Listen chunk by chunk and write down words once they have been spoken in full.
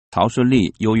曹顺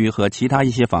利由于和其他一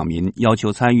些访民要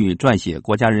求参与撰写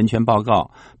国家人权报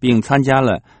告，并参加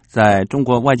了在中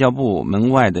国外交部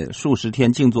门外的数十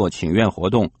天静坐请愿活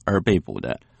动而被捕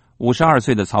的。52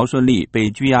岁的曹顺利被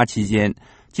拘押期间，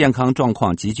健康状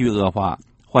况急剧恶化，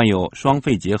患有双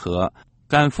肺结核、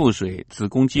肝腹水、子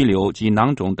宫肌瘤及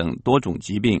囊肿等多种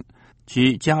疾病。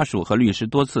其家属和律师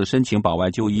多次申请保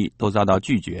外就医，都遭到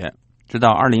拒绝。直到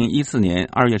2014年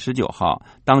2月19号，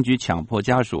当局强迫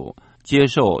家属接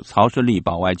受曹顺利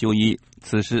保外就医，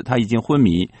此时他已经昏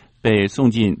迷，被送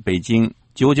进北京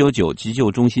999急救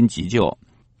中心急救，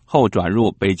后转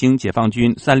入北京解放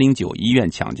军309医院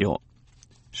抢救。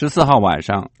14号晚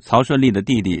上，曹顺利的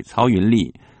弟弟曹云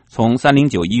利从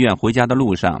309医院回家的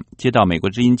路上接到美国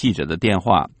之音记者的电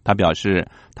话，他表示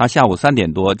他下午3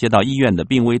点多接到医院的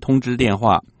病危通知电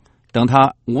话，等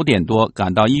他5点多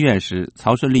赶到医院时，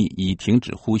曹顺利已停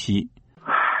止呼吸。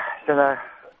现在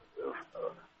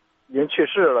已经去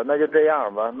世了，那就这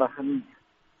样吧。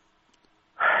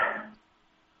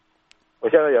我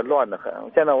现在也乱得很。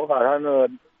现在我把他那个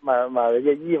买了一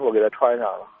些衣服给他穿上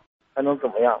了，还能怎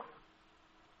么样？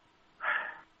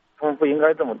他们不应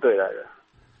该这么对待人。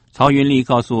曹云利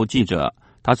告诉记者，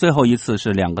他最后一次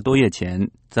是2个多月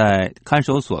前在看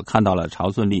守所看到了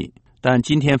曹顺利，但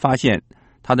今天发现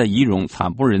他的仪容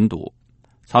惨不忍睹。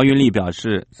曹云利表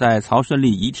示，在曹顺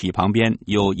利遗体旁边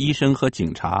有医生和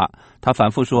警察，他反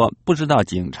复说不知道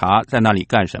警察在那里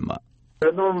干什么。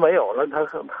人都没有了，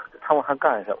他们还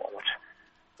干什么？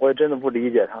我也真的不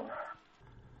理解他们。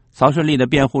曹顺利的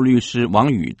辩护律师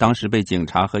王宇当时被警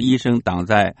察和医生挡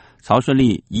在曹顺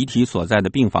利遗体所在的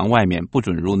病房外面，不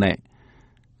准入内。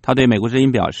他对美国之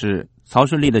音表示，曹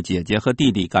顺利的姐姐和弟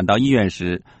弟赶到医院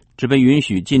时，只被允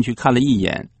许进去看了一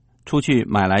眼，出去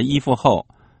买来衣服后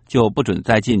就不准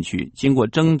再进去，经过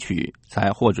争取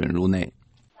才获准入内。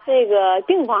这个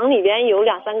病房里边有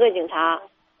2-3个警察，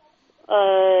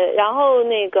然后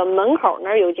那个门口那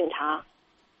儿有警察，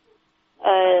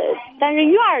但是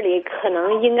院里可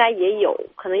能应该也有，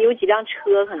可能有几辆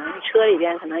车，可能车里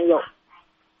边可能有。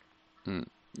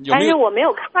但是我没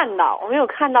有看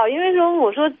到，因为说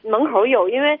我说门口有，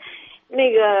因为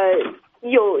那个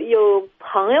有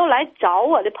朋友来找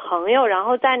我的朋友，然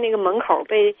后在那个门口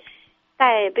被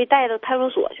带到派出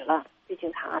所去了，被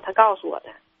警察，他告诉我的，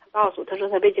他说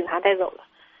他被警察带走了。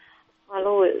完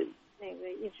了我那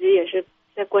个一直也是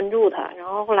在关注他，然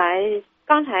后后来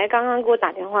刚刚给我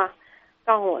打电话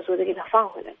告诉我说得给他放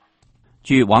回来了。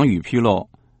据王宇披露，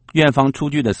院方出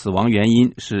具的死亡原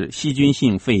因是细菌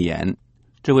性肺炎。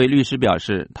这位律师表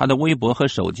示，他的微博和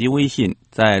手机微信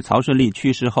在曹顺利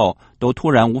去世后都突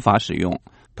然无法使用。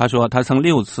他说他曾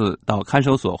6次到看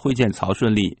守所会见曹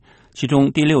顺利，其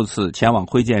中第6次前往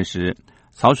会见时，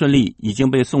曹顺利已经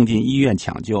被送进医院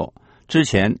抢救。之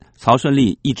前曹顺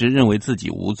利一直认为自己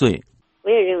无罪。我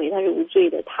也认为他是无罪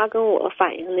的，他跟我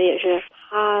反映的也是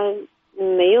他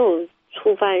没有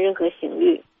触犯任何刑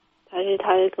律，他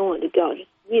跟我的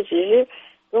一直是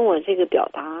跟我这个表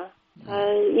达，他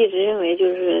一直认为就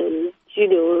是拘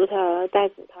留他、逮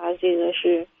捕他这个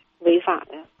是违法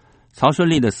的。曹顺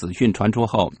利的死讯传出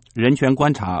后，人权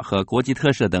观察和国际特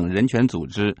赦等人权组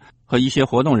织和一些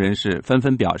活动人士纷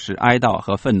纷表示哀悼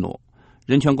和愤怒。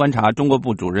人权观察中国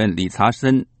部主任李查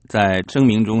森在声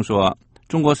明中说，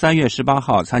中国3月18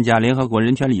号参加联合国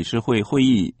人权理事会会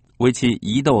议，为其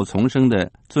疑窦丛生的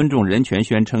尊重人权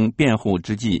宣称辩护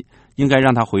之际，应该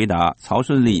让他回答曹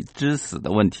顺利之死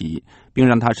的问题，并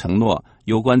让他承诺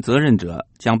有关责任者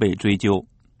将被追究。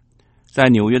在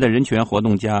纽约的人权活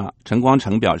动家陈光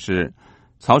诚表示，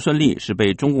曹顺利是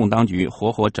被中共当局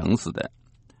活活整死的。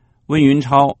温云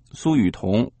超、苏雨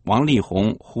桐、王力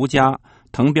宏、胡佳、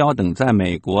滕彪等在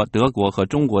美国、德国和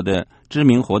中国的知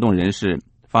名活动人士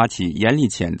发起严厉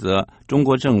谴责中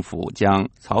国政府将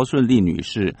曹顺利女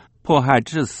士迫害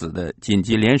致死的紧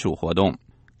急联署活动。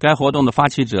该活动的发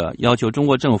起者要求中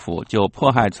国政府就迫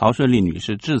害曹顺利女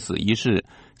士致死一事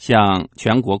向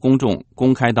全国公众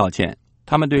公开道歉。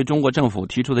他们对中国政府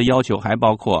提出的要求还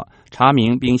包括查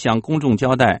明并向公众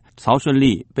交代曹顺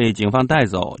利被警方带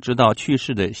走直到去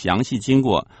世的详细经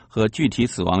过和具体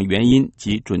死亡原因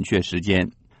及准确时间，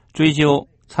追究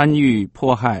参与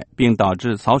迫害并导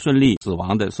致曹顺利死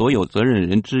亡的所有责任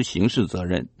人之刑事责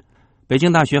任。北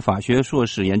京大学法学硕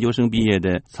士研究生毕业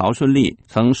的曹顺利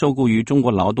曾受雇于中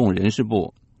国劳动人事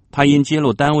部，他因揭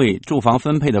露单位住房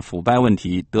分配的腐败问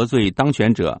题得罪当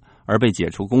权者而被解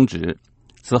除公职，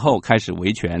此后开始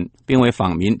维权，并为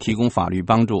访民提供法律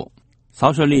帮助。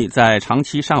曹顺利在长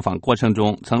期上访过程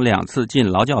中曾2次进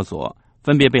劳教所，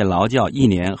分别被劳教1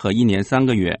年和1年3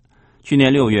个月。去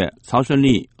年6月，曹顺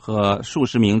利和数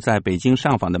十名在北京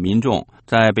上访的民众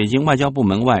在北京外交部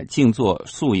门外静坐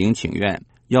宿营请愿，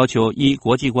要求依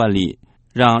国际惯例，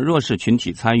让弱势群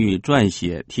体参与撰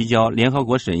写、提交联合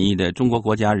国审议的中国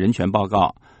国家人权报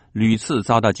告，屡次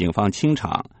遭到警方清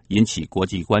场，引起国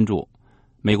际关注。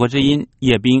美国之音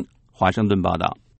叶冰华盛顿报道。